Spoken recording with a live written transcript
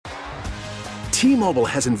T-Mobile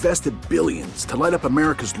has invested billions to light up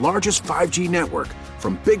America's largest 5G network,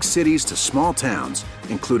 from big cities to small towns,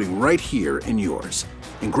 including right here in yours.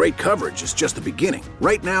 And great coverage is just the beginning.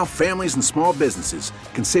 Right now, families and small businesses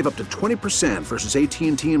can save up to 20% versus AT&T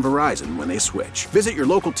and Verizon when they switch. Visit your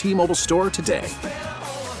local T-Mobile store today.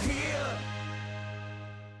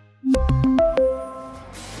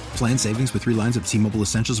 Plan savings with 3 lines of T-Mobile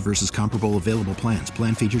Essentials versus comparable available plans.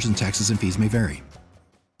 Plan features and taxes and fees may vary.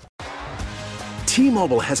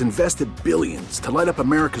 T-Mobile has invested billions to light up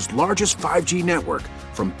America's largest 5G network,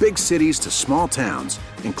 from big cities to small towns,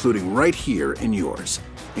 including right here in yours.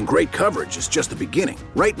 And great coverage is just the beginning.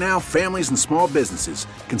 Right now, families and small businesses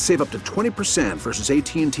can save up to 20% versus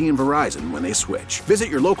AT&T and Verizon when they switch. Visit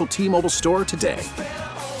your local T-Mobile store today.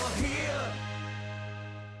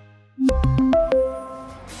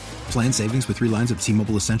 Plan savings with 3 lines of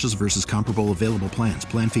T-Mobile Essentials versus comparable available plans.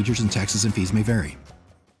 Plan features and taxes and fees may vary.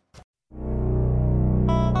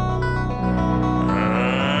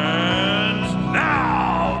 And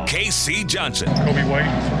now, K.C. Johnson. Kobe White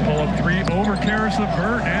pull-up 3 over Karis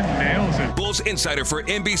LeVert and nails it. Bulls insider for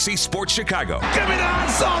NBC Sports Chicago. Give me the hot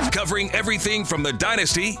sauce. Covering everything from the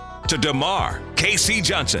dynasty to DeMar. K.C.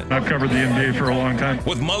 Johnson. I've covered the NBA for a long time.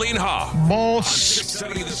 With Mully and Haw. Balls.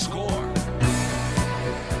 670 The Score.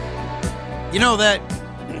 You know that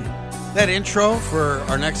intro for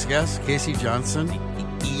our next guest, K.C. Johnson,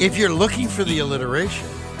 if you're looking for the alliteration,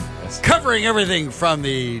 covering everything from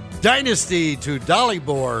the Dynasty to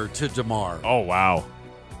Dalibor to DeMar. Oh, wow.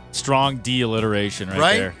 Strong D-alliteration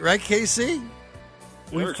right there. Right, K.C.?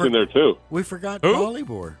 Derek's in there, too. We forgot Who?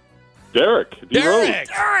 Dalibor. Derek. Derek!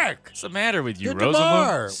 What's the matter with you,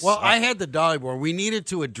 DeMar. Rosenblum? Well, I had the Dalibor. We needed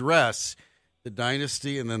to address the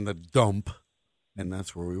Dynasty and then the dump, and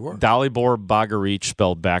that's where we were. Dalibor Bogaric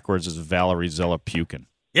spelled backwards is Valerie Zella-Pukin.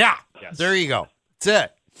 Yeah, Yes. There you go. That's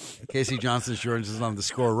it. K.C. Johnson joins us on The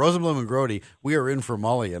Score. Rosenblum and Grody, we are in for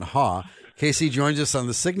Mully and Haw. K.C. joins us on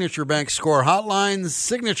the Signature Bank Score Hotline.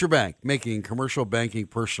 Signature Bank, making commercial banking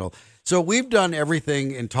personal. So we've done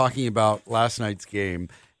everything in talking about last night's game,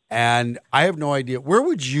 and I have no idea. Where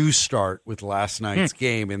would you start with last night's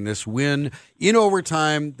game in this win? In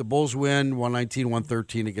overtime, the Bulls win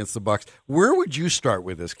 119-113 against the Bucks. Where would you start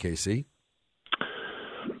with this, Casey?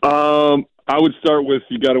 I would start with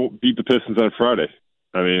you got to beat the Pistons on Friday.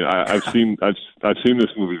 I mean, I've seen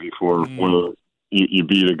this movie before where you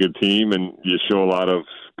beat a good team and you show a lot of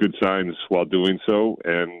good signs while doing so,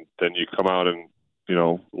 and then you come out and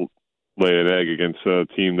lay an egg against a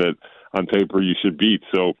team that on paper you should beat.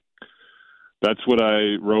 So that's what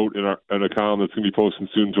I wrote in a column that's going to be posted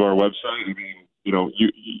soon to our website. I mean,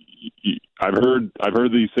 I've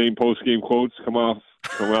heard these same post game quotes come out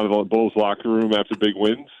of the Bulls locker room after big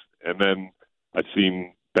wins, and then I've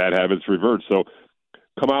seen bad habits revert. So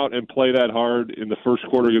come out and play that hard in the first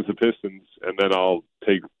quarter against the Pistons, and then I'll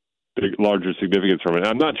take larger significance from it.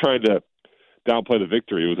 I'm not trying to downplay the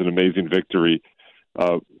victory. It was an amazing victory,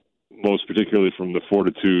 most particularly from the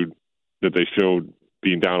fortitude that they showed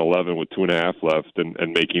being down 11 with 2.5 left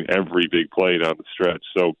and making every big play down the stretch.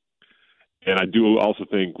 So, and I do also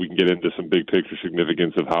think we can get into some big picture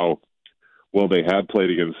significance of how well they have played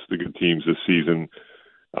against the good teams this season.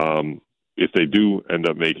 If they do end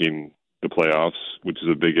up making the playoffs, which is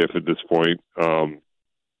a big if at this point.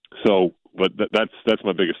 But that's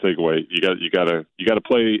my biggest takeaway. You got to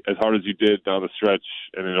play as hard as you did down the stretch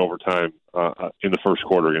and in overtime in the first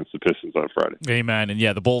quarter against the Pistons on Friday. Amen. And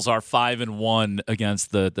yeah, the Bulls are 5-1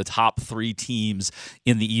 against the top 3 teams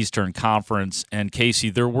in the Eastern Conference. And Casey,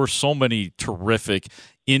 there were so many terrific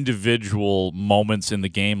individual moments in the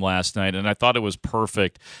game last night, and I thought it was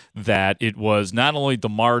perfect that it was not only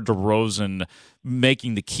DeMar DeRozan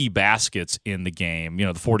making the key baskets in the game,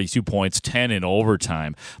 the 42 points, 10 in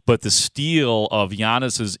overtime, but the steal of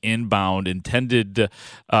Giannis's inbound intended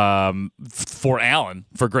for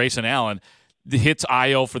Grayson Allen, hits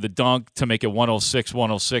Ayo for the dunk to make it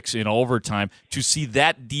 106 in overtime. To see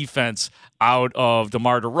that defense out of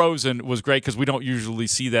DeMar DeRozan was great because we don't usually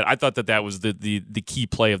see that. I thought that was the key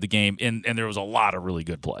play of the game, and there was a lot of really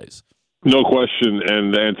good plays. No question,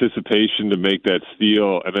 and the anticipation to make that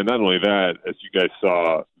steal, and then not only that, as you guys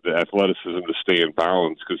saw, the athleticism to stay in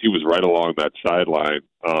bounds because he was right along that sideline,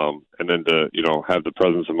 and then to have the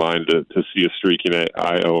presence of mind to see a streaking at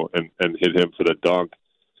Ayo and hit him for the dunk.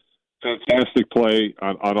 Fantastic play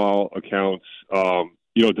on all accounts.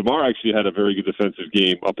 DeMar actually had a very good defensive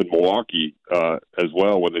game up in Milwaukee as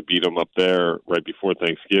well when they beat him up there right before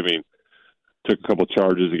Thanksgiving. Took a couple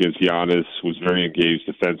charges against Giannis, was very engaged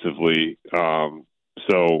defensively.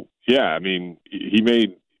 He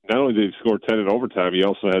made not only did he score 10 in overtime, he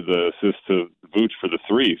also had the assist to Vooch for the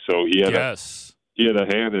 3. So he had he had a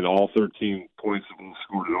hand in all 13 points that were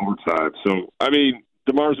scored in overtime. So, I mean,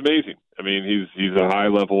 DeMar's amazing. I mean, he's a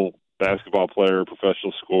high-level basketball player,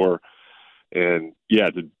 professional scorer. And, yeah,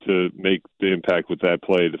 to make the impact with that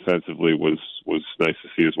play defensively was nice to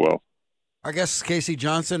see as well. I guess Casey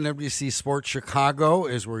Johnson, NBC Sports Chicago,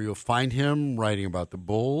 is where you'll find him writing about the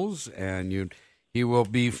Bulls. And he will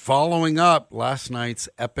be following up last night's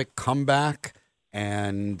epic comeback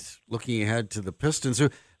and looking ahead to the Pistons.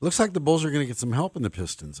 It looks like the Bulls are going to get some help in the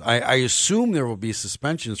Pistons. I assume there will be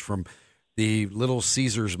suspensions from the Little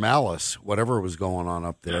Caesars Malice, whatever was going on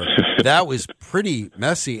up there. That was pretty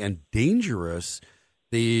messy and dangerous.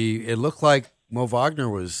 It looked like Mo Wagner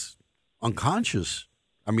was unconscious.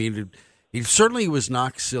 I mean, he certainly was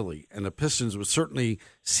knocked silly, and the Pistons would certainly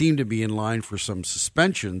seem to be in line for some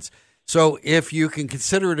suspensions. So if you can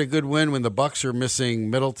consider it a good win when the Bucks are missing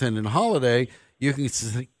Middleton and Holiday, you can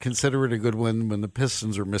consider it a good win when the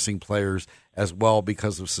Pistons are missing players as well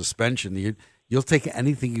because of suspension. You'll take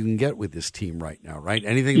anything you can get with this team right now, right?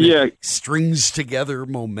 Anything that strings together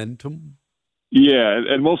momentum? Yeah,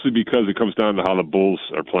 and mostly because it comes down to how the Bulls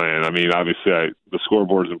are playing. I mean, obviously, the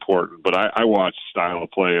scoreboard is important, but I watch style of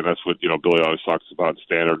play, and that's what Billy always talks about,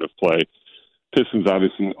 standard of play. Pistons,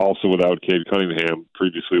 obviously, also without Cade Cunningham,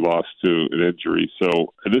 previously lost to an injury.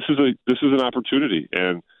 So this is an opportunity,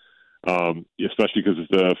 and especially because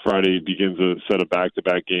the Friday begins a set of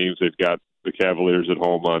back-to-back games. They've got the Cavaliers at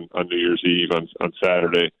home on New Year's Eve on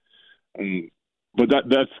Saturday. But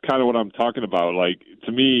that's kind of what I'm talking about. Like,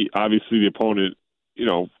 to me, obviously the opponent,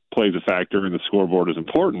 plays a factor and the scoreboard is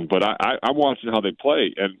important, but I'm watching how they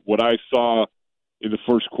play. And what I saw in the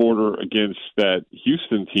first quarter against that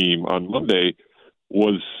Houston team on Monday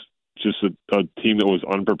was just a team that was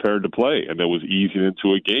unprepared to play and that was easing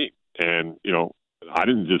into a game. And, I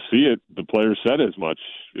didn't just see it. The players said as much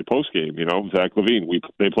in postgame. Zach LaVine,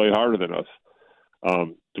 they play harder than us.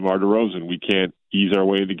 DeMar DeRozan, we can't ease our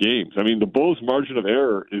way into games. I mean, the Bulls' margin of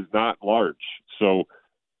error is not large. So,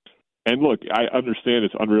 and look, I understand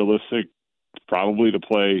it's unrealistic probably to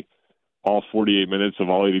play all 48 minutes of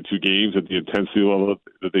all 82 games at the intensity level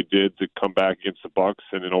that they did to come back against the Bucks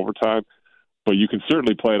and in overtime. But you can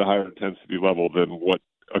certainly play at a higher intensity level than what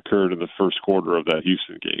occurred in the first quarter of that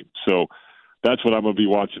Houston game. So, that's what I'm going to be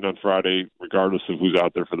watching on Friday, regardless of who's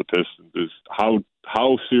out there for the Pistons, is how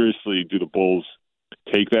seriously do the Bulls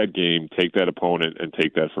take that game, take that opponent, and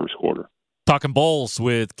take that first quarter. Talking Bulls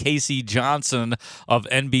with Casey Johnson of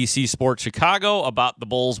NBC Sports Chicago about the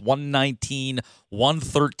Bulls'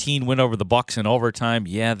 119-113 win over the Bucks in overtime.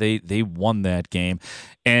 Yeah, they won that game.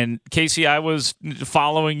 And Casey, I was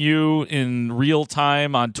following you in real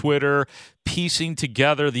time on Twitter, piecing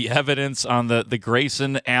together the evidence on the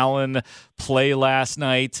Grayson Allen play last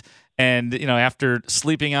night. And, after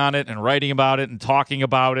sleeping on it and writing about it and talking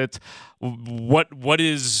about it, what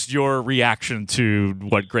is your reaction to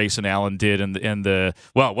what Grayson Allen did and it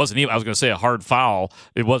wasn't even, I was going to say a hard foul.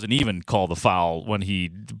 It wasn't even called a foul when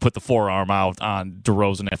he put the forearm out on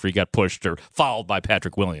DeRozan after he got pushed or fouled by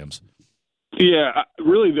Patrick Williams. Yeah,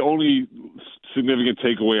 really the only significant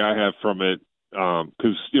takeaway I have from it,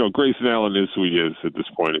 because, Grayson Allen is who he is at this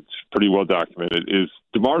point. It's pretty well documented, is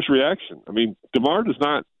DeMar's reaction. I mean, DeMar does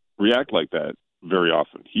not react like that very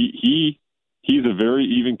often. He's a very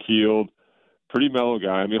even-keeled, pretty mellow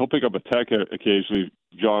guy. I mean, he'll pick up a tech occasionally,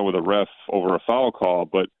 John, with a ref over a foul call,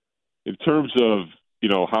 but in terms of,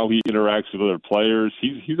 how he interacts with other players,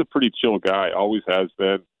 he's a pretty chill guy, always has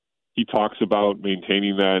been. He talks about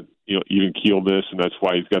maintaining that, even-keeledness, and that's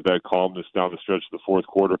why he's got that calmness down the stretch of the fourth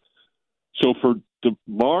quarter. So for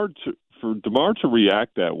DeMar to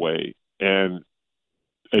react that way, and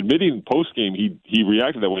admitting post-game he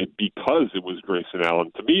reacted that way because it was Grayson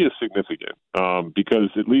Allen, to me is significant, because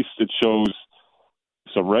at least it shows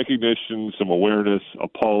some recognition, some awareness, a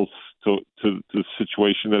pulse to the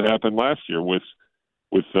situation that happened last year with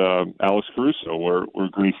Alex Caruso, where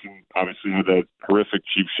Grayson obviously had that horrific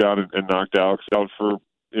cheap shot and knocked Alex out for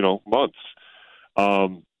months.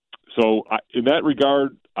 So in that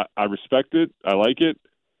regard, I respect it. I like it.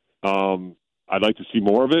 I'd like to see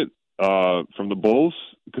more of it from the Bulls,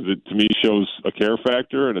 because it, to me, shows a care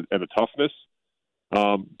factor and a toughness.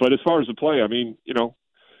 But as far as the play, I mean,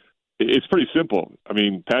 it's pretty simple. I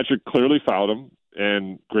mean, Patrick clearly fouled him,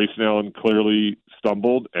 and Grayson Allen clearly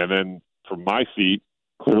stumbled, and then from my seat,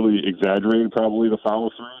 clearly exaggerated probably the follow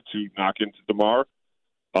through to knock into DeMar.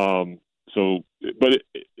 As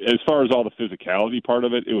far as all the physicality part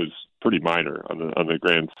of it, it was pretty minor on the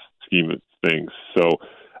grand scheme of things. So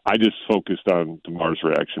I just focused on DeMar's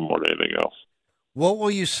reaction more than anything else. What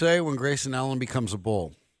will you say when Grayson Allen becomes a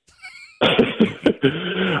Bull?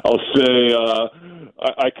 I'll say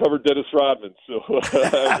I covered Dennis Rodman, so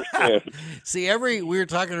I understand. See, we were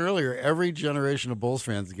talking earlier, every generation of Bulls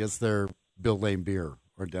fans gets their Bill Lane beer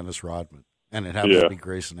or Dennis Rodman, and it happens to be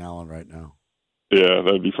Grayson Allen right now. Yeah,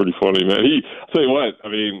 that'd be pretty funny, man. I'll tell you what, I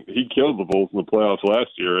mean, he killed the Bulls in the playoffs last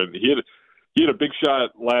year, and he had a big shot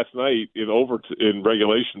last night in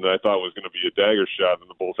regulation that I thought was going to be a dagger shot, and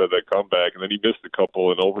the Bulls had that comeback, and then he missed a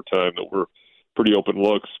couple in overtime that were pretty open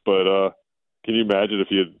looks. But can you imagine if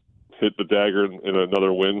he had hit the dagger in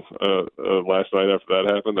another win last night after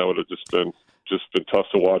that happened? That would have just been tough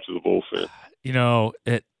to watch as a Bulls fan. You know,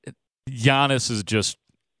 Giannis is just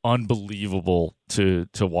unbelievable to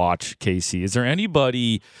watch, Casey. Is there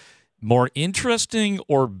anybody more interesting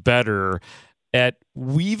or better at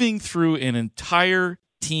weaving through an entire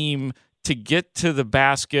team to get to the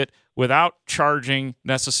basket without charging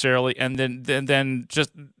necessarily, and then just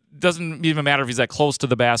doesn't even matter if he's that close to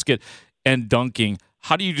the basket and dunking?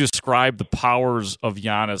 How do you describe the powers of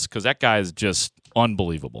Giannis? Because that guy is just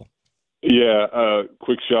unbelievable. Yeah,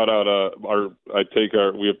 quick shout out.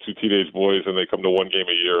 We have 2 teenage boys, and they come to one game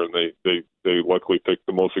a year, and they luckily pick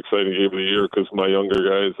the most exciting game of the year because my younger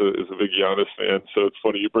guy is a big Giannis fan. So it's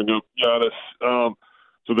funny you bring up Giannis.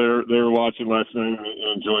 So they were watching last night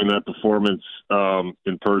and enjoying that performance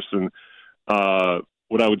in person.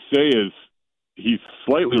 What I would say is he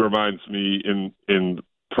slightly reminds me in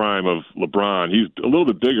prime of LeBron. He's a little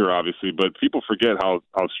bit bigger, obviously, but people forget how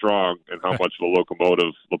strong and how much of a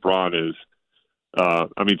locomotive LeBron is.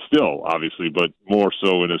 I mean, still, obviously, but more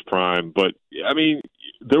so in his prime. But, I mean,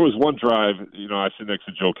 there was one drive, I sit next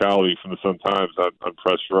to Joe Cowley from the Sun-Times on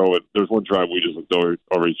press row, and there was one drive we just looked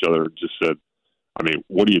over each other and just said, I mean,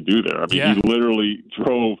 what do you do there? I mean, He literally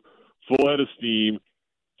drove full head of steam.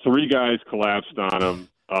 3 guys collapsed on him.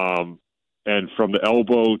 And from the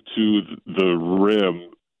elbow to the rim,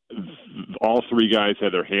 all 3 guys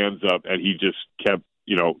had their hands up, and he just kept,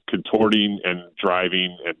 contorting and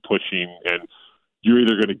driving and pushing. And you're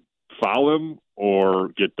either going to foul him or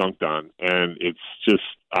get dunked on. And it's just,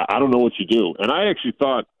 I don't know what you do. And I actually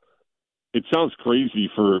thought, it sounds crazy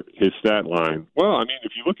for his stat line. Well, I mean,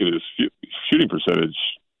 if you look at his shooting percentage,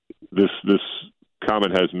 this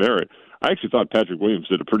comment has merit. I actually thought Patrick Williams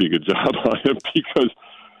did a pretty good job on him because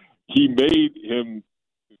he made him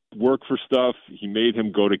work for stuff. He made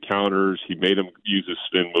him go to counters. He made him use his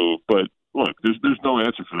spin move. But look, there's no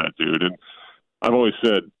answer for that dude. And I've always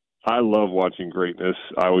said I love watching greatness.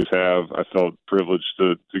 I always have. I felt privileged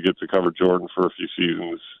to get to cover Jordan for a few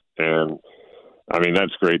seasons, and I mean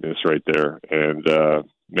that's greatness right there. And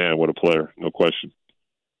man, what a player, no question.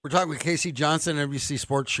 We're talking with Casey Johnson, NBC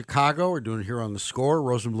Sports Chicago. We're doing it here on The Score.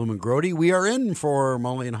 Rosenblum and Grody. We are in for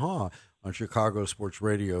Mully and Haw on Chicago Sports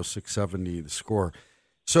Radio 670 The Score.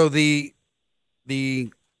 So the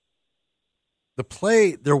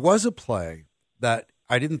play, there was a play that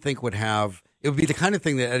I didn't think would have, it would be the kind of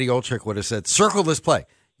thing that Eddie Olczyk would have said, circle this play.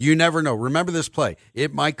 You never know. Remember this play.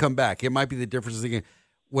 It might come back. It might be the difference in the game.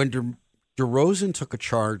 When DeRozan took a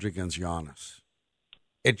charge against Giannis,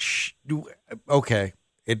 it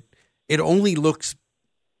only looks,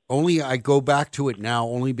 I go back to it now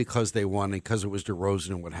only because they won, because it was DeRozan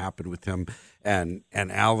and what happened with him and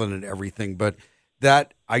Allen and everything. But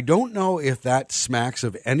that, I don't know if that smacks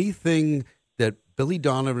of anything that Billy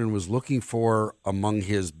Donovan was looking for among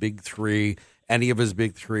his big 3, any of his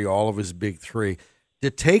big 3, all of his big 3,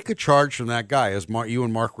 to take a charge from that guy, as you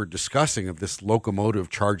and Mark were discussing, of this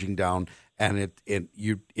locomotive charging down, and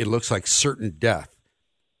it looks like certain death.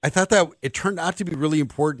 I thought that it turned out to be really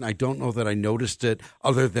important. I don't know that I noticed it,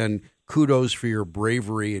 other than kudos for your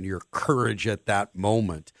bravery and your courage at that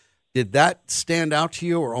moment. Did that stand out to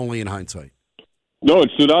you, or only in hindsight? No,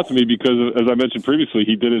 it stood out to me because, as I mentioned previously,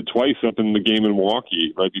 he did it twice up in the game in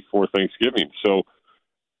Milwaukee right before Thanksgiving. So,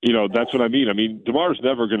 that's what I mean. I mean, DeMar's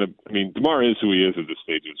never going to – I mean, DeMar is who he is at this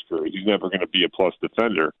stage of his career. He's never going to be a plus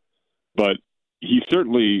defender. But he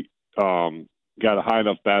certainly got a high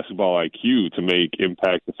enough basketball IQ to make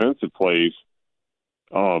impact defensive plays,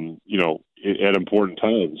 at important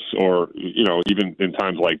times, or, even in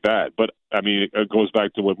times like that. But, I mean, it goes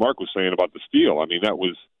back to what Mark was saying about the steal. I mean, that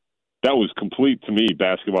was complete, to me,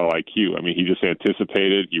 basketball IQ. I mean, he just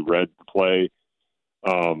anticipated, he read the play.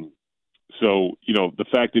 So, the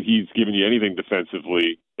fact that he's giving you anything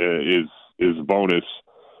defensively is a bonus.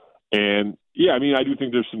 And, yeah, I mean, I do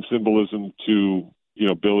think there's some symbolism to,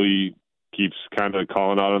 Billy keeps kind of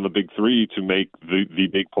calling out on the big 3 to make the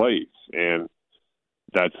big plays. And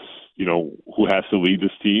that's, who has to lead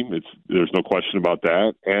this team. There's no question about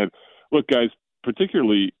that. And, look, guys,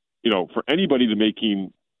 particularly, for anybody to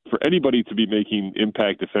be making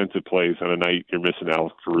impact defensive plays on a night you're missing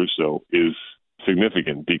Alex Caruso is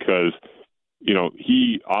significant, because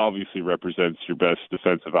he obviously represents your best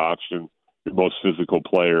defensive option, your most physical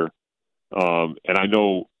player. And I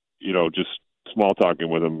know, just small talking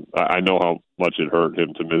with him, I know how much it hurt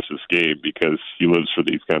him to miss this game because he lives for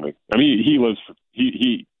these kind of. I mean, he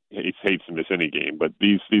hates to miss any game, but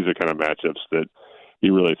these are kind of matchups that he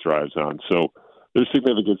really thrives on. So there's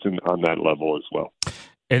significance on that level as well.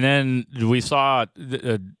 And then we saw,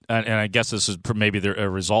 and I guess this is maybe a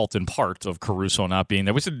result in part of Caruso not being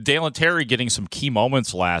there. We saw Dalen Terry getting some key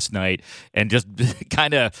moments last night and just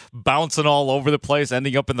kind of bouncing all over the place,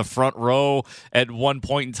 ending up in the front row at one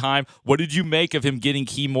point in time. What did you make of him getting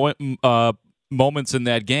key moments in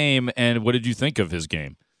that game, and what did you think of his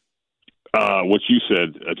game? What you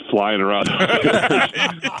said, flying around.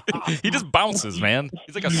 He just bounces, man.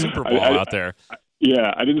 He's like a Super Bowl out there.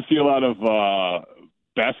 Yeah, I didn't see a lot of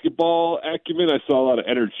basketball acumen. I saw a lot of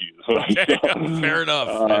energy. Okay, fair enough.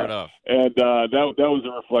 And that was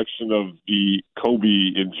a reflection of the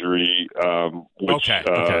Kobe injury, which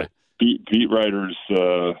beat writers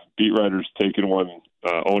taking one,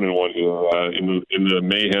 owning one in the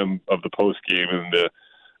mayhem of the post game and the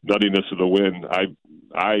nuttiness of the win.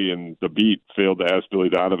 I and the beat failed to ask Billy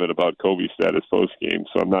Donovan about Kobe's status post game,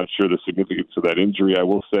 so I'm not sure the significance of that injury. I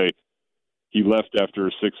will say he left after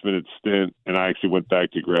a 6-minute stint, and I actually went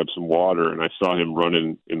back to grab some water, and I saw him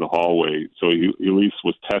running in the hallway. So he at least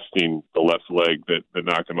was testing the left leg that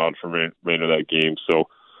knocked him out for remainder of that game. So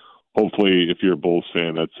hopefully, if you're a Bulls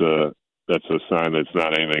fan, that's a sign that it's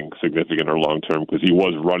not anything significant or long term because he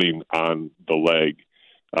was running on the leg.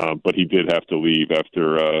 But he did have to leave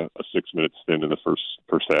after a 6-minute stint in the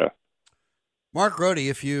first half. Mark Grote,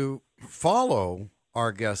 if you follow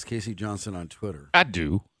our guest, Casey Johnson, on Twitter. I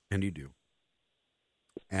do. And you do.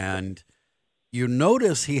 And you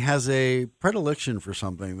notice he has a predilection for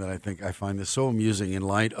something that I find is so amusing in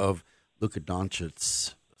light of Luka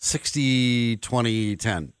Doncic's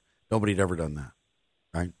 60-20-10. Nobody had ever done that,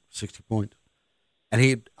 right? 60 points.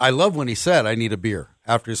 And I love when he said, I need a beer.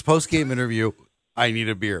 After his post-game interview, I need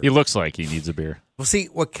a beer. He looks like he needs a beer. Well, see,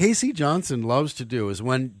 what Casey Johnson loves to do is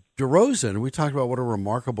when DeRozan, we talked about what a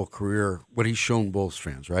remarkable career, what he's shown Bulls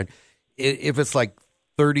fans, right? If it's like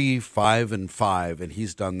 35-5, and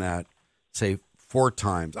he's done that, say, 4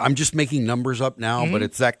 times. I'm just making numbers up now, but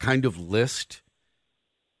it's that kind of list.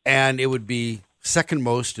 And it would be second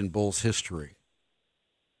most in Bulls history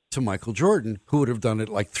to Michael Jordan, who would have done it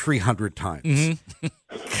like 300 times.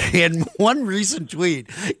 In one recent tweet,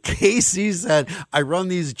 Casey said, I run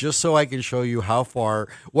these just so I can show you how far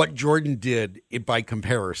what Jordan did by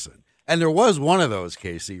comparison. And there was one of those,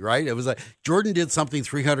 Casey, right? It was like Jordan did something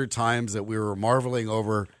 300 times that we were marveling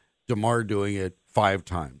over DeMar doing it 5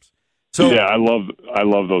 times. So yeah, I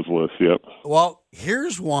love those lists. Yep. Well,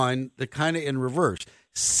 here's one that kind of in reverse.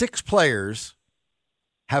 6 players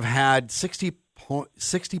have had 60 point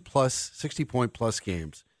plus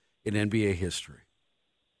games in NBA history.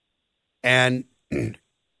 And the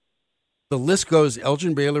list goes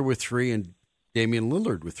Elgin Baylor with 3 and Damian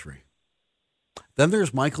Lillard with 3. Then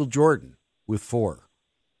there's Michael Jordan with 4.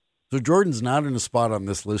 So Jordan's not in a spot on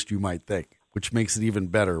this list you might think, which makes it even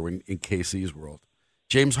better in KC's world.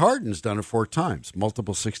 James Harden's done it 4 times,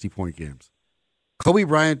 multiple 60-point games. Kobe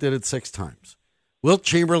Bryant did it 6 times. Wilt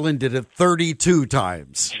Chamberlain did it 32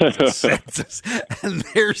 times. And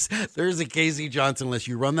there's a Casey Johnson list.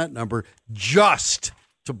 You run that number just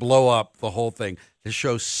to blow up the whole thing, to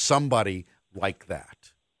show somebody like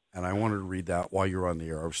that. And I wanted to read that while you're on the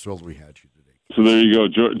air. I was thrilled we had you today. So there you go.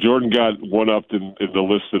 Jordan got one upped in the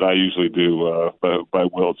list that I usually do by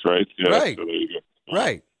Wilts, right? Yeah, right. So there you go.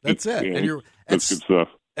 Right. That's it. Yeah, that's good stuff.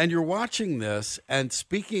 And you're watching this, and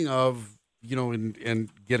speaking of, and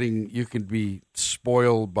getting, you can be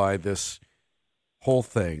spoiled by this whole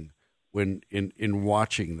thing when in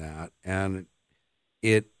watching that, and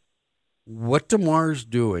what DeMar's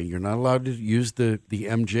doing, you're not allowed to use the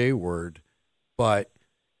MJ word, but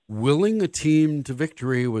willing a team to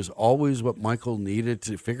victory was always what Michael needed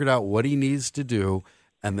to figure out what he needs to do,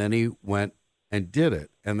 and then he went and did it.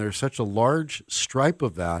 And there's such a large stripe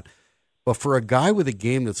of that. But for a guy with a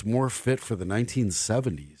game that's more fit for the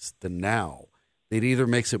 1970s than now, it either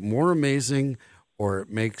makes it more amazing or it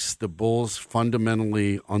makes the Bulls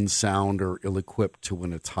fundamentally unsound or ill-equipped to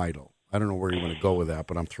win a title. I don't know where you want to go with that,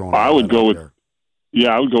 but I'm throwing. I would go with. There.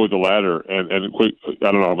 Yeah, I would go with the latter. And quick,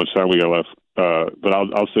 I don't know how much time we got left, but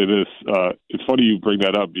I'll say this: it's funny you bring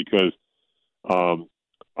that up because, on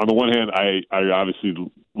the one hand, I obviously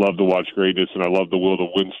love to watch greatness and I love the will to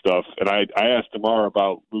win stuff. And I asked DeMar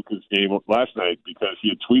about Luka's game last night because he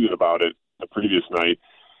had tweeted about it the previous night,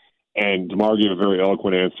 and DeMar gave a very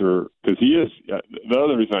eloquent answer because he is. The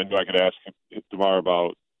other reason I knew I could ask DeMar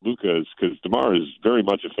about Luka is because DeMar is very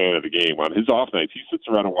much a fan of the game. On his off nights, he sits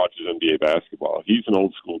around and watches NBA basketball. He's an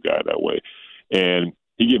old school guy that way. And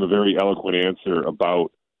he gave a very eloquent answer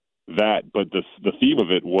about that, but the theme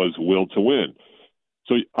of it was will to win.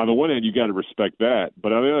 So on the one hand, you got to respect that,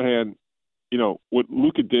 but on the other hand, you know what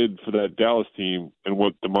Luka did for that Dallas team and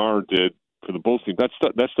what DeMar did for the Bulls team. That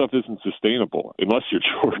stuff isn't sustainable unless you're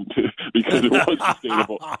Jordan, because it was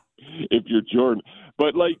sustainable if you're Jordan.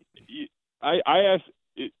 But like I asked,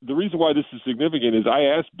 the reason why this is significant is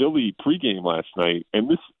I asked Billy pregame last night, and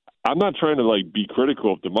this I'm not trying to like be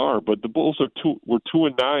critical of DeMar, but the Bulls were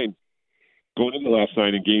 2-9 going into last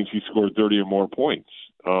night in games he scored 30 or more points.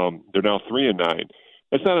 They're now 3-9.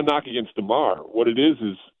 That's not a knock against DeMar. What it is,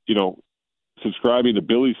 you know, subscribing to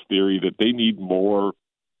Billy's theory that they need more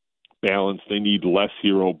balance, they need less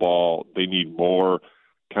hero ball, they need more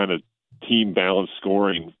kind of team balance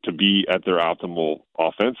scoring to be at their optimal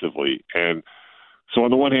offensively. And so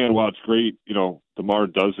on the one hand, while it's great, you know, DeMar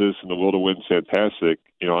does this and the will to win is fantastic,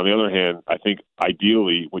 you know, on the other hand, I think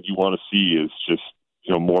ideally what you want to see is just,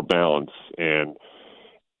 you know, more balance. And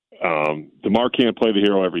DeMar can't play the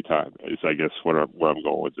hero every time, is I guess where I'm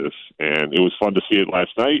going with this. And it was fun to see it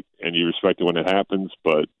last night, and you respect it when it happens,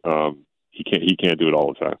 but he can't do it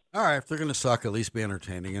all the time. All right, if they're going to suck, at least be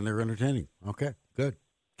entertaining, and they're entertaining. Okay, good.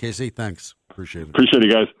 KC, thanks. Appreciate it. Appreciate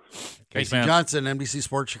it, guys. Casey Johnson, NBC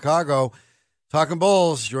Sports Chicago, Talking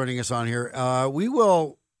Bulls, joining us on here. We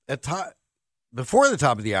will, before the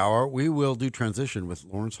top of the hour, we will do transition with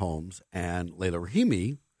Lawrence Holmes and Layla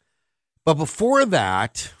Rahimi. But before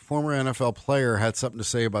that, former NFL player had something to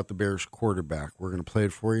say about the Bears quarterback. We're going to play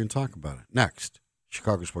it for you and talk about it. Next,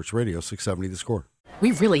 Chicago Sports Radio, 670 The Score.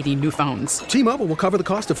 We really need new phones. T-Mobile will cover the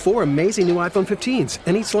cost of 4 amazing new iPhone 15s,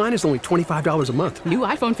 and each line is only $25 a month. New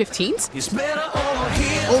iPhone 15s? It's better over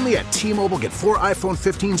here. Only at T-Mobile, get 4 iPhone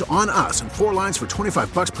 15s on us and 4 lines for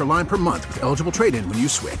 $25 per line per month with eligible trade-in when you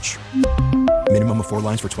switch. Minimum of 4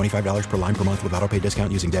 lines for $25 per line per month with autopay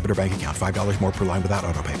discount using debit or bank account. $5 more per line without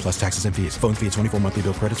autopay, plus taxes and fees. Phone fee at 24 monthly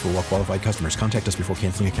bill credits for well-qualified customers. Contact us before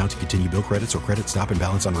canceling account to continue bill credits or credit stop and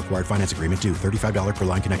balance on required finance agreement due. $35 per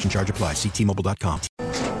line connection charge applies. See T-Mobile.com.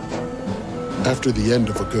 After the end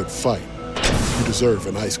of a good fight, you deserve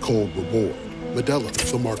an ice-cold reward. Modelo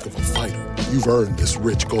is the mark of a fighter. You've earned this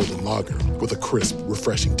rich golden lager with a crisp,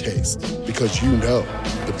 refreshing taste. Because you know,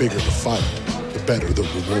 the bigger the fight, the better the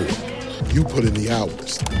reward. You put in the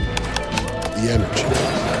hours, the energy,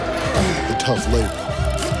 the tough labor.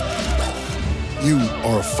 You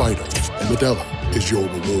are a fighter, and Modelo is your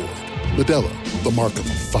reward. Modelo, the mark of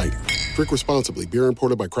a fighter. Drink responsibly. Beer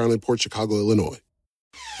imported by Crown Imports, Chicago, Illinois.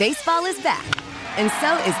 Baseball is back, and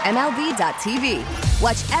so is MLB.tv.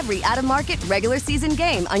 Watch every out-of-market regular season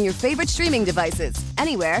game on your favorite streaming devices,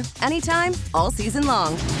 anywhere, anytime, all season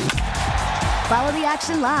long. Follow the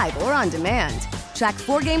action live or on demand. Track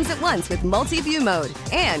 4 games at once with multi-view mode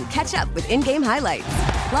and catch up with in-game highlights.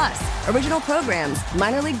 Plus, original programs,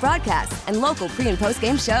 minor league broadcasts, and local pre- and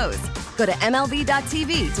post-game shows. Go to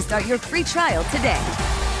MLB.tv to start your free trial today.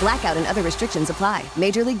 Blackout and other restrictions apply.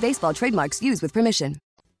 Major League Baseball trademarks used with permission.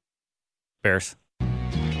 Bears.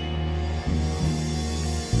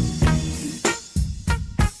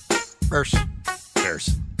 Bears.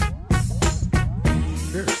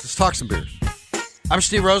 Let's talk some Bears. I'm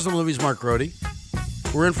Steve Rosen, Louis Mark Grody.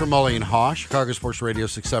 We're in for Mully and Haw, Chicago Sports Radio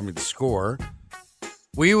 670 The Score.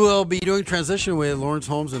 We will be doing transition with Lawrence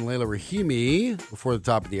Holmes and Layla Rahimi before the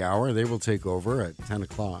top of the hour. They will take over at 10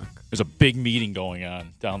 o'clock. There's a big meeting going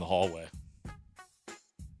on down the hallway.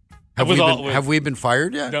 Have we been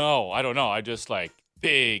fired yet? No, I don't know. I just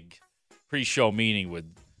big pre-show meeting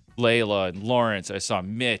with Layla and Lawrence. I saw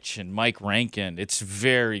Mitch and Mike Rankin. It's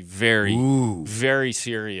very, very, very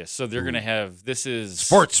serious. So they're going to have, this is...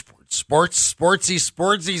 Sportsy.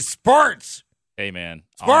 Hey, man.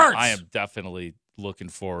 Sports! I am definitely looking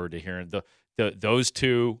forward to hearing those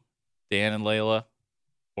two, Dan and Layla,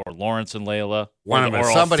 or Lawrence and Layla.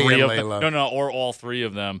 Somebody and Layla. No, or all three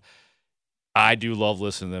of them. I do love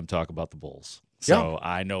listening to them talk about the Bulls. So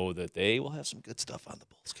I know that they will have some good stuff on the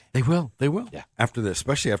Bulls game. They will. Yeah. After this,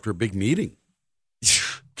 especially after a big meeting.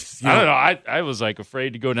 I don't know. I was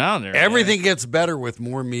afraid to go down there. Everything gets better with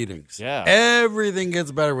more meetings. Yeah. Everything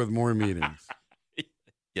gets better with more meetings.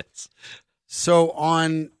 Yes. So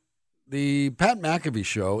on the Pat McAfee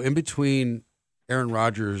show, in between Aaron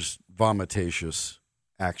Rodgers' vomitacious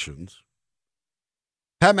actions,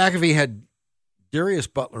 Pat McAfee had Darius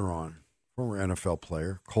Butler on, former NFL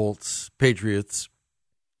player, Colts, Patriots,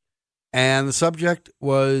 and the subject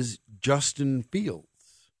was Justin Fields.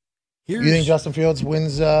 You think Justin Fields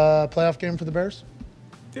wins a playoff game for the Bears?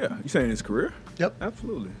 Yeah. You saying his career? Yep.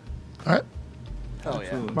 Absolutely. All right. Hell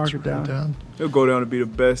yeah. Mark it down. He'll go down to be the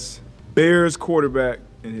best Bears quarterback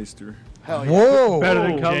in history. Hell yeah. Whoa. Better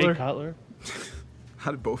than Jay Cutler. Cutler. How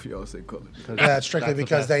did both of y'all say Cutler? Yeah, it's strictly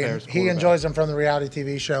because he enjoys them from the reality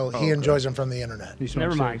TV show. He enjoys them from the internet.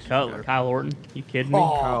 Never mind Cutler. Kyle Orton. You kidding me?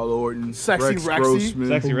 Kyle Orton. Sexy Rex Rexy. Grossman.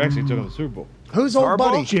 Sexy Rexy took him to the Super Bowl. Who's old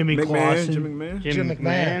buddy? Jimmy Clausen. Jim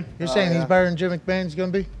McMahon. You're saying he's better than Jim McMahon's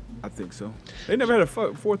going to be? I think so. They never had a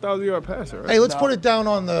 4,000-yard passer, right? Hey, let's put it down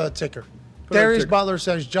on the ticker. Put on Darius ticker. Butler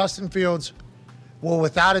says Justin Fields will,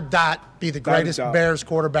 without a dot, be the Without a greatest doubt. Bears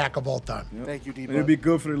quarterback of all time. Yep. Thank you, And D-Buck. it'll be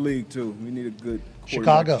good for the league, too. We need a good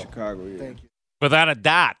quarterback in Chicago, yeah. Thank you. Without a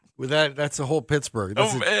dot. With that's a whole Pittsburgh.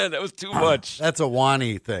 That's Man, that was too much. That's a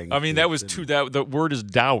Wani thing. I mean, that was too. That the word is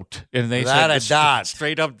doubt, and they Without said a it's dot.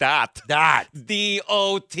 straight up dot. Dot.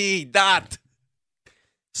 D-O-T dot.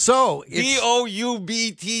 So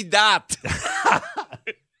D-O-U-B-T dot.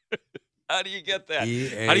 How do you get that?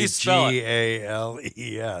 How do you spell it?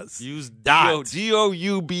 G-A-L-E-S. Use dot.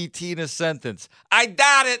 D-O-U-B-T in a sentence. I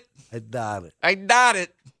dot it. I dot it. I dot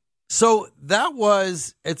it. So that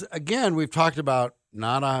was, it's again, we've talked about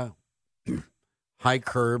not a high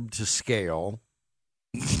curb to scale,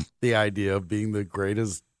 the idea of being the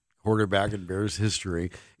greatest quarterback in Bears history.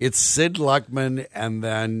 It's Sid Luckman and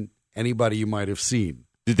then anybody you might have seen.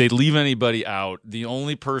 Did they leave anybody out? The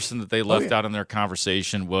only person that they left out in their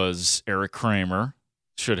conversation was Eric Kramer.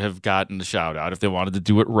 Should have gotten a shout out if they wanted to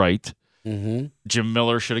do it right. Mm-hmm. Jim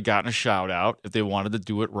Miller should have gotten a shout out if they wanted to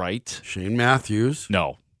do it right. Shane Matthews.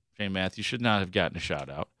 No. Shane Matthews should not have gotten a shout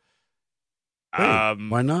out.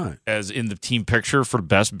 Why not? As in the team picture for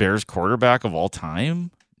best Bears quarterback of all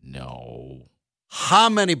time? No. How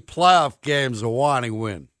many playoff games will Wani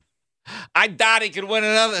win? I doubt he could win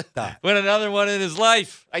another one in his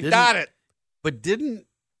life. I doubt it. But didn't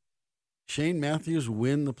Shane Matthews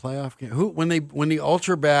win the playoff game? When the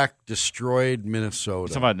Ultraback destroyed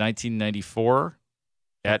Minnesota? Talking about 1994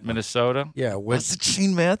 at Minnesota? Yeah. Was it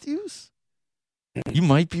Shane Matthews? You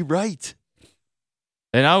might be right.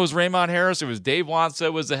 And I was Raymond Harris. It was Dave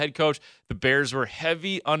Wantz was the head coach. The Bears were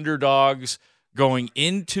heavy underdogs going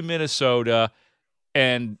into Minnesota,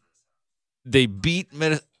 and they beat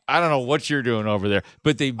Minnesota. I don't know what you're doing over there,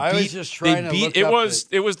 but they beat. I was just trying to look it up was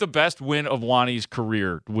it was the best win of Wani's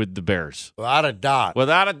career with the Bears. Without a dot.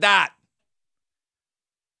 Without a dot.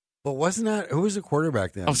 But wasn't that who was the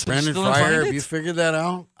quarterback then? Oh, so Brandon still Fryer. invited? Have you figured that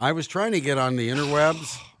out? I was trying to get on the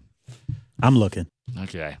interwebs. I'm looking.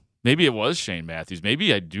 Okay. Maybe it was Shane Matthews.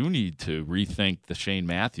 Maybe I do need to rethink the Shane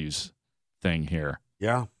Matthews thing here.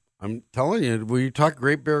 Yeah. I'm telling you, when you talk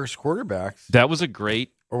great Bears quarterbacks. That was a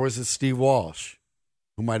great. Or was it Steve Walsh,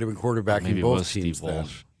 who might have been quarterbacking Maybe it both was teams Steve then?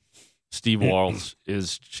 Walsh. Steve Walsh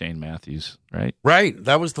is Shane Matthews, right? Right.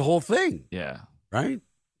 That was the whole thing. Yeah. Right?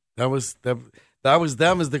 That was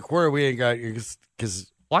them as the quarter. We ain't got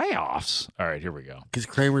because playoffs. All right, here we go. Because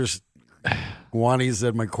Kramer's Wani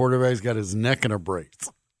said my quarterback's got his neck in a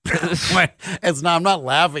brace. I'm not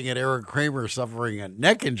laughing at Eric Kramer suffering a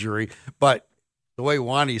neck injury, but the way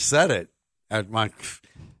Wani said it,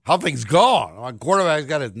 how things going? My quarterback's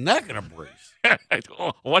got his neck in a brace.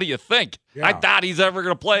 What do you think? Yeah. I doubt he's ever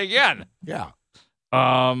going to play again. Yeah.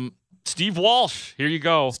 Steve Walsh. Here you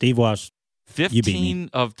go. Steve Walsh. 15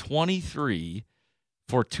 of 23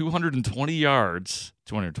 for 220 yards,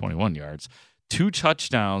 221 yards, 2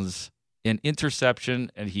 touchdowns, an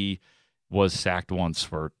interception, and he was sacked once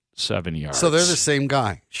for 7 yards. So they're the same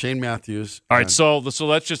guy, Shane Matthews. All right, so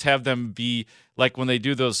let's just have them be like when they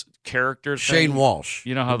do those character Shane things, Walsh.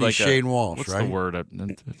 You know how It'd be like Shane Walsh, what's right? the word?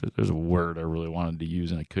 There's a word I really wanted to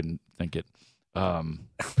use and I couldn't think it.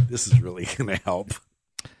 This is really going to help.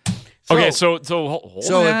 Okay, so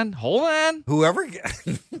hold on. Whoever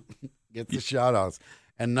gets the shout-outs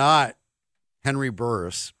and not Henry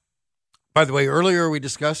Burris. By the way, earlier we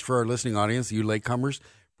discussed for our listening audience, you latecomers,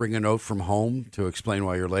 bring a note from home to explain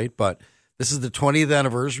why you're late. But this is the 20th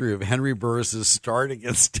anniversary of Henry Burris's start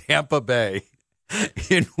against Tampa Bay,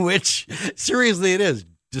 in which, seriously it is,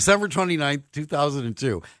 December 29th,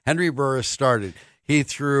 2002, Henry Burris started. He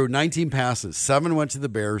threw 19 passes. 7 went to the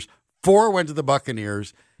Bears. 4 went to the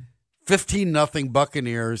Buccaneers. 15-0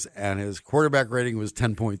 Buccaneers, and his quarterback rating was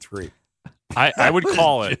 10.3. I would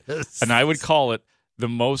call it, and I would call it the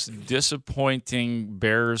most disappointing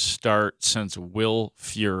Bears start since Will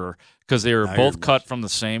Fuhrer, because they were both cut from the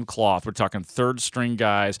same cloth. We're talking third-string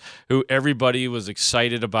guys who everybody was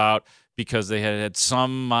excited about because they had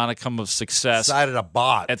some modicum of success Decided a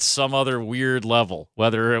bot at some other weird level,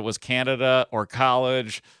 whether it was Canada or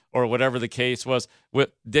college or whatever the case was.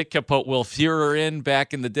 Ditka put Will Fuhrer in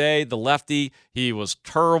back in the day, the lefty. He was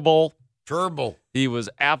terrible. Terrible. He was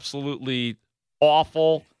absolutely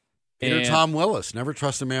awful. Peter Tom Willis. Never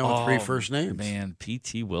trust a man with 3 first names. Man,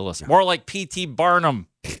 P.T. Willis. More like P.T. Barnum,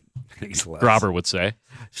 Robert would say.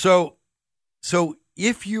 So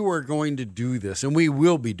if you are going to do this, and we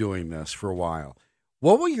will be doing this for a while,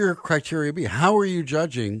 what will your criteria be? How are you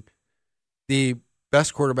judging the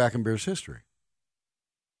best quarterback in Bears history?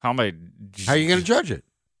 How are you going to judge it?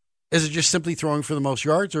 Is it just simply throwing for the most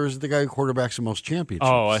yards, or is it the guy who quarterbacks the most championships?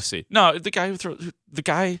 Oh, I see. No, the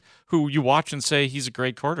guy who you watch and say he's a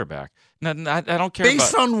great quarterback. No, I don't care.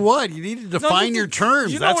 Based on what? You need to define your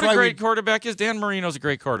terms. You know what a great quarterback is? Dan Marino's a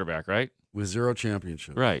great quarterback, right? With 0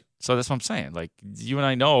 championships. Right. So that's what I'm saying. Like, you and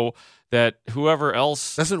I know that whoever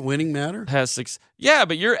else doesn't winning matter? Has 6. Yeah,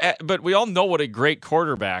 but we all know what a great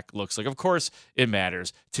quarterback looks like. Of course it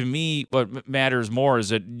matters. To me, what matters more is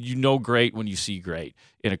that you know great when you see great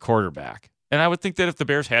in a quarterback. And I would think that if the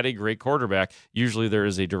Bears had a great quarterback, usually there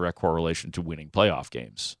is a direct correlation to winning playoff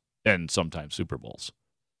games and sometimes Super Bowls.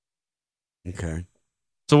 Okay.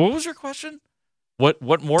 So what was your question? What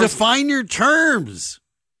more? Define your terms.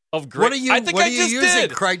 Of great. What are you, using?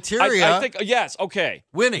 Criteria? I think yes. Okay.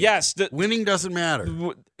 Winning. Yes. Winning doesn't matter.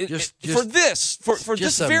 For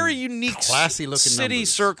this very unique classy looking city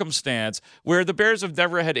numbers. circumstance where the Bears have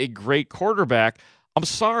never had a great quarterback. I'm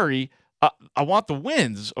sorry. I want the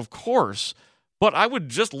wins, of course, but I would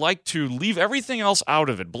just like to leave everything else out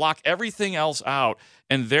of it, block everything else out.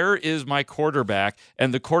 And there is my quarterback,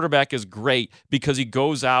 and the quarterback is great because he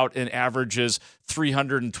goes out and averages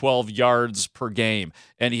 312 yards per game,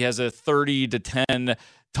 and he has a 30-10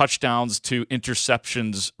 touchdowns to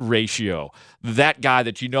interceptions ratio. That guy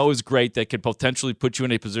that you know is great that could potentially put you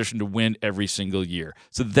in a position to win every single year.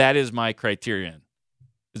 So that is my criterion.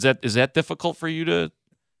 Is that difficult for you to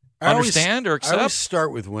understand or accept? I always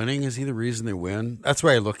start with winning. Is he the reason they win? That's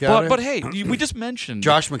why I look at it. But hey, we just mentioned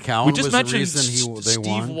Josh McCown was the reason they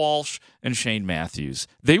won. Steve Walsh and Shane Matthews.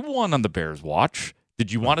 They won on the Bears' watch.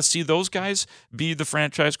 Did you want to see those guys be the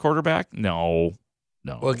franchise quarterback? No.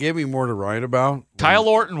 Well, it gave me more to write about. Kyle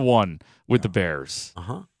Orton won with the Bears.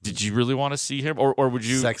 Uh-huh. Did you really want to see him? Or would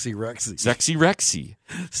you? Sexy Rexy. Sexy Rexy.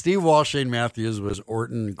 Steve Walsh, Shane Matthews was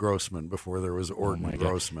Orton Grossman before there was Orton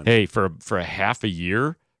Grossman. Hey, for a half a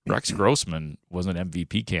year, Rex Grossman was an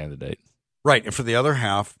MVP candidate. Right, and for the other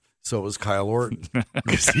half, so was Kyle Orton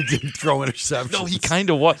because he didn't throw interceptions. No, he kind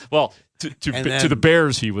of was. Well, to the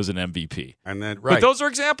Bears, he was an MVP. And then, right. But those are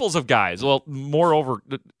examples of guys. Well, moreover,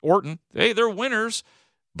 Orton, hey, they're winners,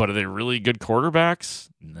 but are they really good quarterbacks?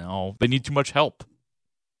 No, they need too much help.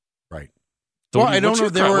 Right. So well, I don't know.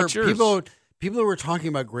 There were people who were talking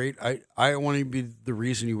about great. I want to be the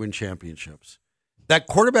reason you win championships. That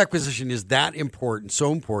quarterback position is that important,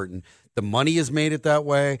 so important. The money has made it that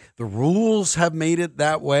way. The rules have made it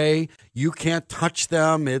that way. You can't touch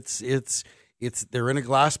them. It's they're in a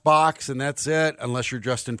glass box and that's it. Unless you're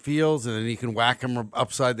Justin Fields, and then you can whack them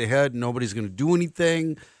upside the head. And nobody's going to do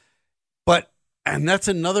anything. And that's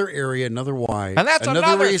another area, another why, and that's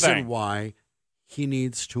another reason thing. Why he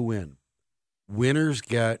needs to win. Winners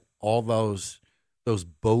get all those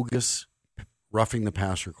bogus roughing the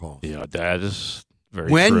passer calls. Yeah, that is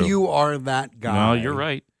very when true. you are that guy. No, you're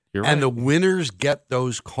right. And the winners get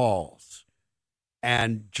those calls.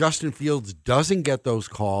 And Justin Fields doesn't get those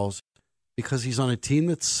calls because he's on a team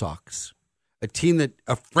that sucks,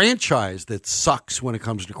 a franchise that sucks when it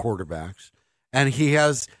comes to quarterbacks. And he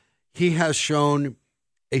has shown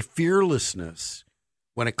a fearlessness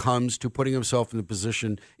when it comes to putting himself in a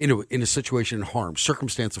position, in a situation of harm,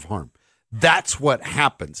 circumstance of harm. That's what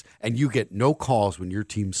happens. And you get no calls when your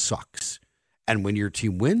team sucks. And when your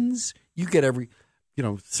team wins, you get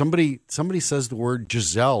somebody says the word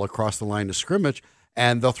Giselle across the line of scrimmage,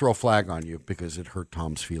 and they'll throw a flag on you because it hurt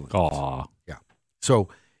Tom's feelings. Aw. Yeah. So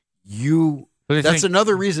that's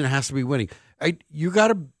another reason it has to be winning. You got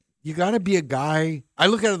to be a guy. I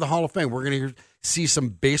look at the Hall of Fame. We're going to see some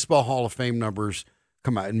baseball Hall of Fame numbers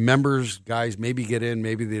come out. And members, guys, maybe get in,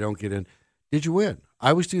 maybe they don't get in. Did you win?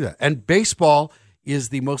 I always do that. And baseball is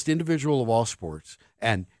the most individual of all sports.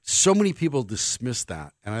 And so many people dismiss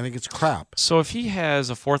that. And I think it's crap. So if he has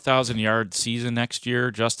a 4,000-yard season next year,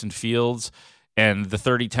 Justin Fields, and the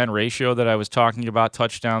 30-10 ratio that I was talking about,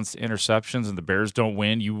 touchdowns to interceptions, and the Bears don't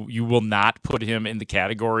win, you will not put him in the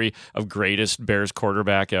category of greatest Bears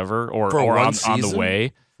quarterback ever or on the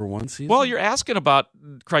way. For one season? Well, you're asking about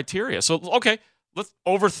criteria. So, okay,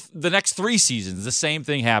 over the next 3 seasons, the same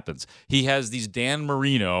thing happens. He has these Dan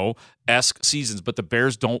Marino-esque seasons, but the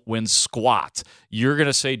Bears don't win squat. You're going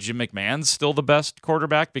to say Jim McMahon's still the best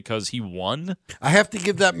quarterback because he won? I have to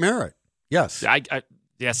give that merit. Yes. I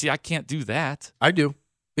can't do that. I do,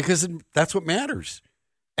 because that's what matters.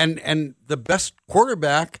 And the best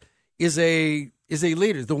quarterback is a is a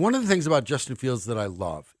leader. One of the things about Justin Fields that I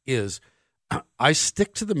love is I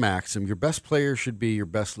stick to the maxim: your best player should be your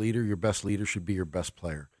best leader. Your best leader should be your best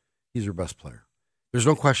player. He's your best player. There's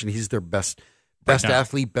no question. He's their best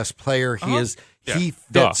athlete, best player. He is. Yeah. He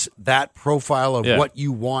fits that profile of Yeah. what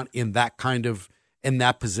you want in that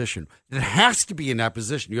position. It has to be in that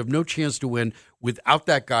position. You have no chance to win without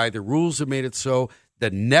that guy. The rules have made it so. The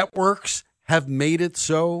networks have made it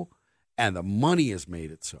so, and the money has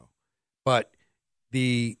made it so. But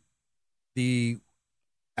the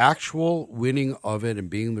actual winning of it and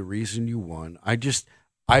being the reason you won,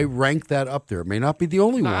 I rank that up there. It may not be the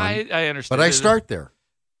only one. I understand. But I start there.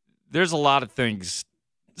 There's a lot of things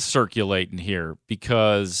circulating here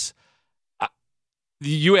because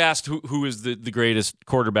you asked who is the greatest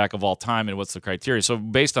quarterback of all time and what's the criteria. So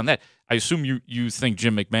based on that, I assume you think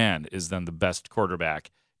Jim McMahon is then the best quarterback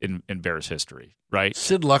in Bears history, right?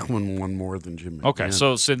 Sid Luckman won more than Jim McMahon. Okay,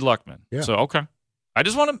 so Sid Luckman. Yeah. So, okay. I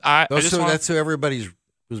just want to... That's who everybody's...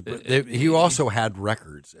 He also had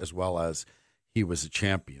records as well as he was a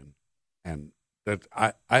champion. And that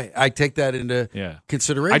I take that into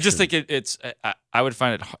consideration. I just think I would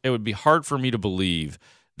find it would be hard for me to believe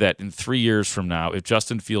that in 3 years from now, if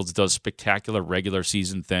Justin Fields does spectacular regular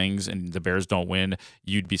season things and the Bears don't win,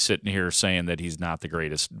 you'd be sitting here saying that he's not the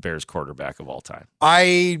greatest Bears quarterback of all time.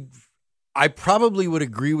 I probably would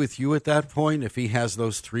agree with you at that point if he has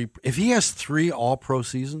three all-pro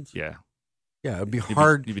seasons. Yeah. Yeah, it'd be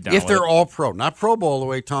hard you'd be down if with they're it. all pro. Not Pro Bowl the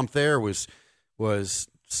way Tom Thayer was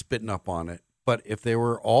spitting up on it. But if they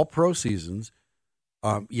were all pro seasons,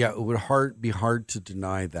 it would be hard to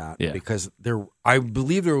deny that because I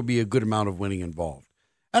believe there would be a good amount of winning involved.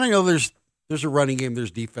 And I know there's a running game,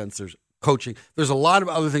 there's defense, there's coaching. There's a lot of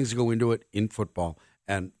other things that go into it in football,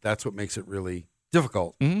 and that's what makes it really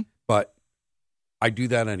difficult. Mm-hmm. But I do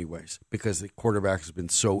that anyways because the quarterback has been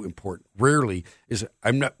so important. Rarely is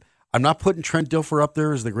I'm not putting Trent Dilfer up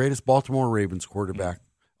there as the greatest Baltimore Ravens quarterback.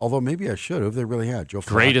 Although maybe I should have. They really had Joe Flacco.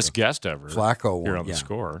 Greatest guest ever. Flacco here won. on the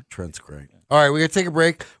Score. Trent's great. All right, we got to take a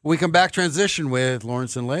break. When we come back, transition with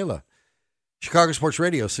Lawrence and Layla. Chicago Sports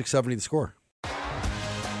Radio, 670 The Score.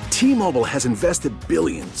 T-Mobile has invested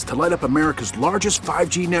billions to light up America's largest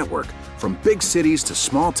 5G network, from big cities to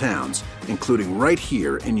small towns, including right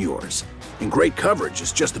here in yours. And great coverage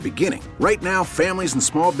is just the beginning. Right now, families and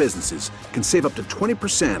small businesses can save up to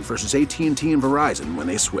 20% versus AT&T and Verizon when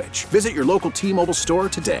they switch. Visit your local T-Mobile store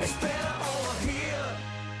today.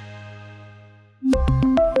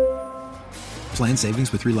 Plan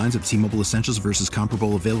savings with 3 lines of T-Mobile Essentials versus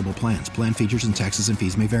comparable available plans. Plan features and taxes and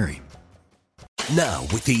fees may vary. Now,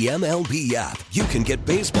 with the MLB app, you can get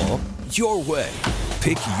baseball your way.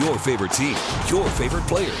 Pick your favorite team, your favorite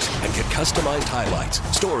players, and get customized highlights,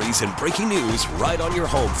 stories, and breaking news right on your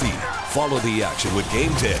home feed. Follow the action with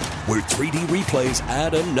Game Day, where 3D replays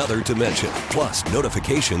add another dimension. Plus,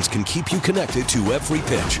 notifications can keep you connected to every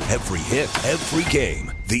pitch, every hit, every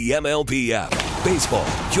game. The MLB app. Baseball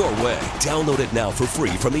your way. Download it now for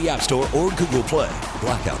free from the App Store or Google Play.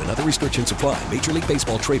 Blackout and other restrictions apply. Major League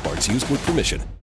Baseball trademarks used with permission.